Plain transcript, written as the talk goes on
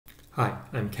Hi,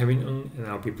 I'm Kevin Ng, and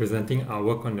I'll be presenting our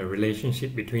work on the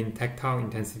relationship between tactile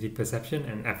intensity perception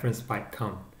and afferent spike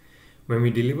count. When we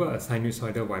deliver a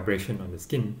sinusoidal vibration on the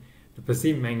skin, the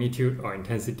perceived magnitude or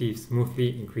intensity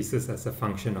smoothly increases as a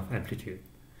function of amplitude.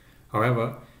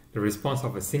 However, the response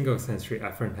of a single sensory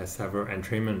afferent has several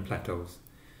entrainment plateaus,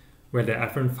 where the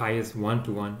afferent fires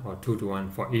 1:1 or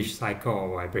 2:1 for each cycle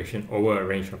or vibration over a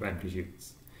range of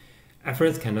amplitudes.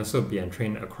 Afferents can also be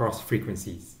entrained across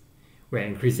frequencies, where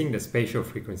increasing the spatial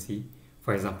frequency,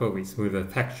 for example with smoother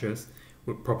textures,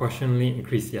 would proportionally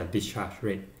increase their discharge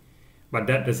rate, but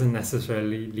that doesn't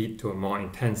necessarily lead to a more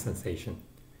intense sensation.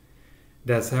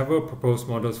 There are several proposed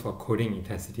models for coding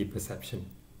intensity perception.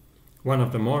 One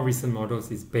of the more recent models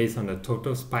is based on the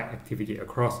total spike activity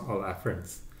across all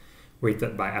afferents,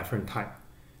 weighted by afferent type.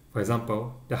 For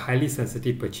example, the highly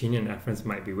sensitive Pacinian afferents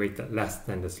might be weighted less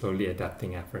than the slowly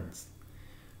adapting afferents.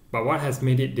 But what has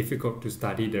made it difficult to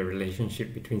study the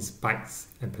relationship between spikes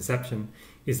and perception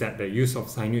is that the use of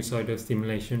sinusoidal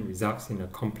stimulation results in a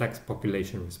complex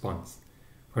population response.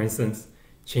 For instance,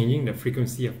 changing the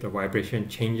frequency of the vibration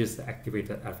changes the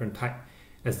activated afferent type,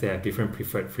 as there are different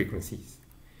preferred frequencies.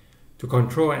 To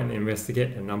control and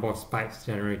investigate the number of spikes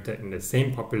generated in the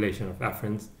same population of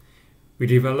afferents, we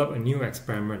developed a new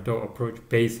experimental approach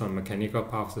based on mechanical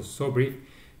pulses so brief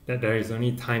that there is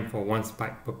only time for one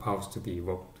spike per pulse to be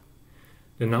evoked.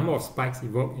 The number of spikes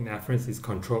evoked in afferents is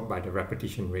controlled by the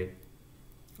repetition rate.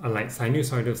 Unlike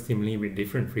sinusoidal stimuli with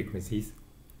different frequencies,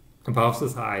 the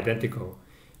pulses are identical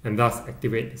and thus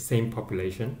activate the same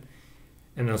population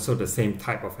and also the same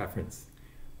type of afferents,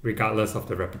 regardless of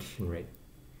the repetition rate.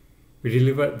 We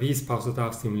delivered these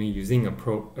pulsatile stimuli using a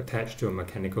probe attached to a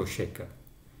mechanical shaker.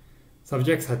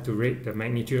 Subjects had to rate the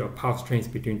magnitude of pulse trains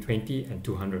between 20 and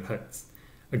 200 Hz,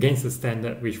 against the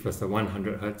standard which was the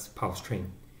 100 Hz pulse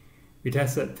train. We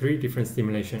tested 3 different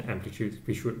stimulation amplitudes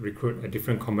which would recruit a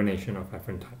different combination of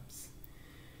afferent types.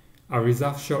 Our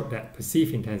results showed that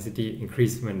perceived intensity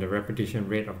increased when the repetition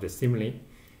rate of the stimuli,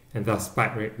 and thus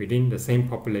spike rate within the same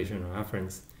population of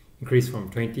afferents, increased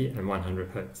from 20 and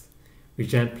 100 Hz,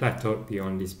 which then plateaued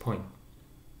beyond this point.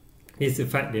 This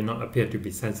effect did not appear to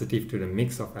be sensitive to the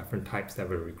mix of afferent types that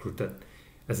were recruited,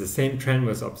 as the same trend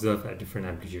was observed at different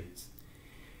amplitudes.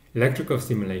 Electrical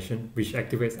stimulation, which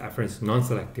activates afferents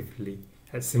non-selectively,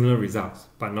 had similar results,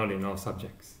 but not in all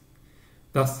subjects.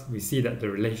 Thus, we see that the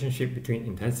relationship between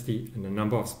intensity and the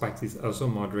number of spikes is also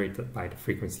moderated by the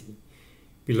frequency.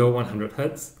 Below 100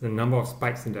 Hz, the number of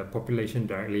spikes in the population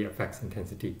directly affects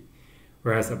intensity,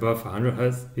 whereas above 100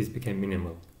 Hz, this became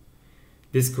minimal.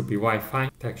 This could be why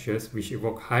fine textures, which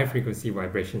evoke high-frequency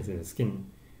vibrations in the skin,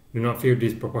 do not feel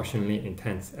disproportionately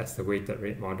intense as the weighted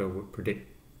rate model would predict.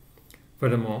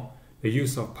 Furthermore, the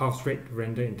use of pulse rate to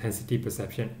render intensity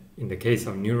perception in the case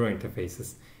of neural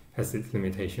interfaces has its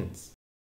limitations.